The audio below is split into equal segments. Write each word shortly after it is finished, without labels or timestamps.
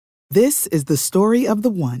This is the story of the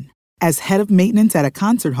one. As head of maintenance at a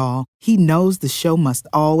concert hall, he knows the show must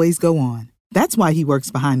always go on. That's why he works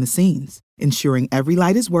behind the scenes, ensuring every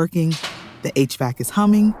light is working, the HVAC is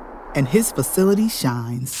humming, and his facility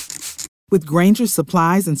shines. With Grainger's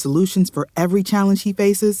supplies and solutions for every challenge he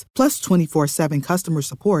faces, plus 24/7 customer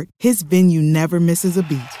support, his venue never misses a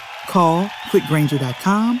beat. Call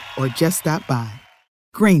quickgrainger.com or just stop by.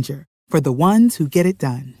 Grainger, for the ones who get it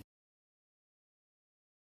done.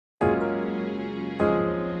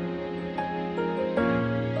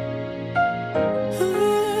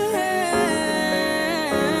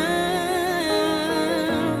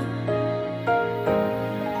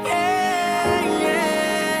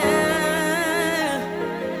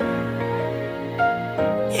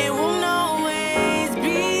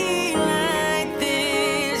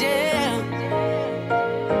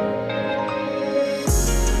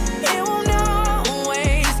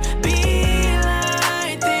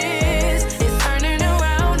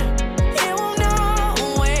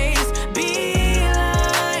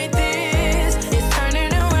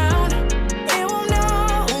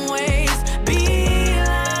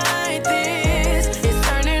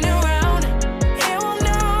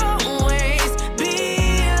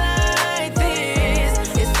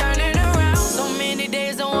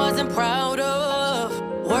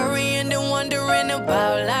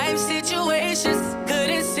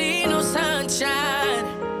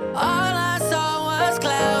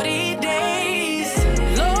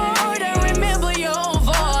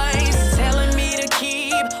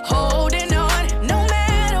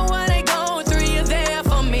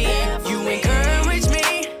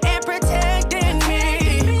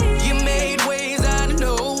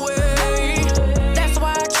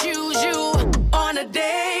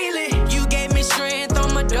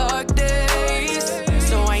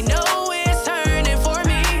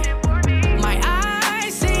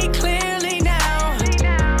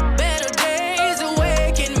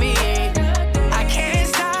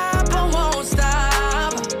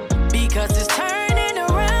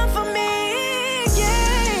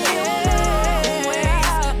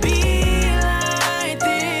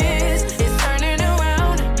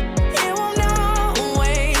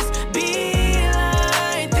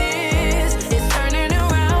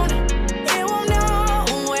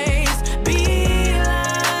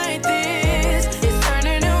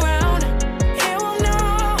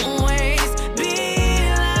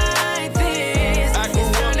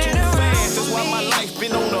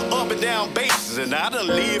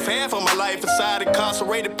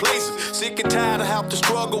 Sick and tired of having to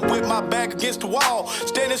struggle with my back against the wall.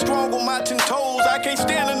 Standing strong on my 10 toes, I can't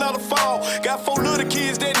stand another fall. Got 4 little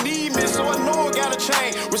kids that need me, so I know I gotta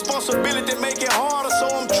change. Responsibility make it harder, so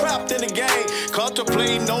I'm trapped in the game.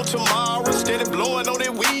 Contemplating on tomorrow, instead of blowing on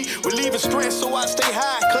that weed. Relieving stress, so I stay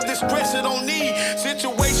high, cause this stress I don't need.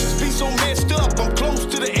 Situations be so messed up, I'm close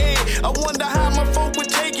to the edge. I wonder how my folk would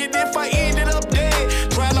take it if I ended up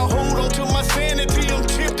dead. Trying to hold on to my sanity, I'm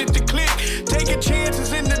tempted to click. Taking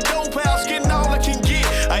chances in the dope house, getting all I can get.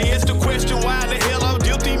 I asked the question, why the hell I'm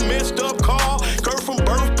guilty, messed up car. Curved from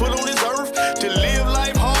birth, put on this earth to live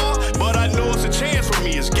life hard. But I know it's a chance for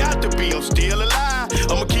me, it's got to be, I'm still alive.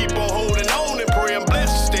 I'ma keep on holding on and pray I'm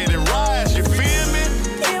blessed to stand and rise, you feel me?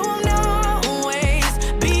 It won't always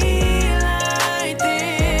be like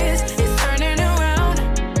this. It's turning around.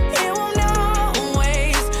 It won't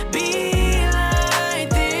always be like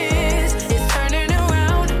this. It's turning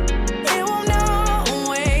around. It won't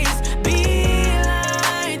always be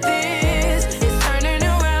like this. It's turning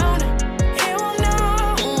around. It won't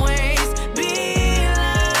always be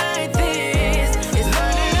like this. It's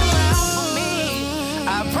turning around for me.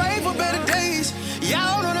 I pray for better days.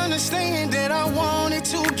 Y'all don't understand that I wanted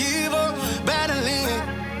to give up battling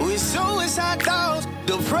with suicide thoughts.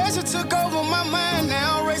 The pressure took over my mind.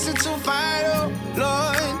 Now I'm racing to find out,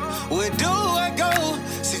 Lord, where do I go?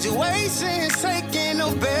 Situations taking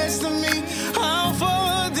the best of me. How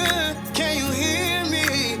further can you hear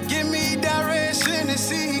me? Give me direction to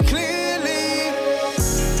see clearly.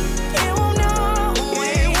 It won't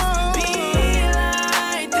always be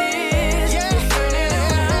like this. It's turning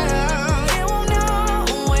around. It won't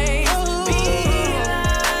always be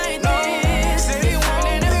like this. It's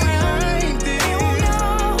turning around. It won't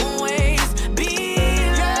always be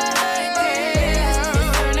like this. It's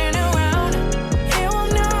turning around. It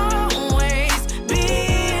won't always be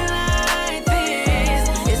like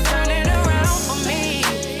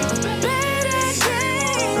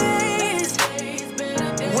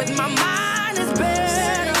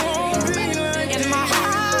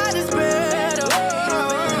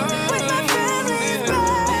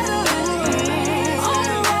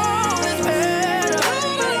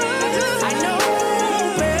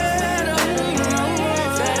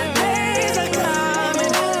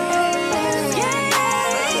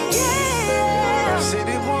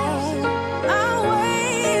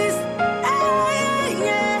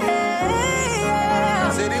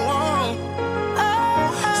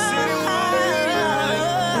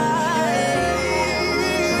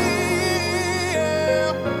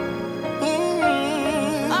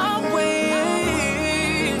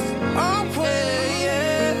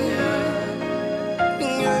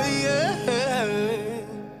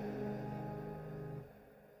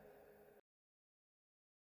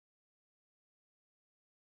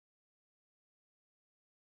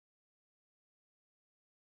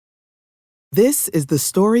This is the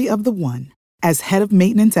story of the one. As head of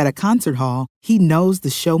maintenance at a concert hall, he knows the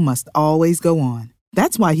show must always go on.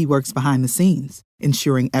 That's why he works behind the scenes,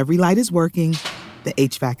 ensuring every light is working, the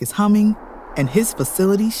HVAC is humming, and his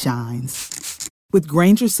facility shines. With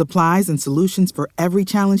Grainger's supplies and solutions for every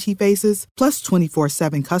challenge he faces, plus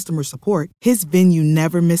 24/7 customer support, his venue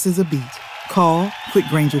never misses a beat. Call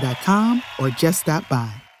quickgrainger.com or just stop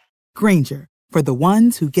by. Grainger, for the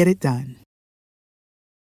ones who get it done.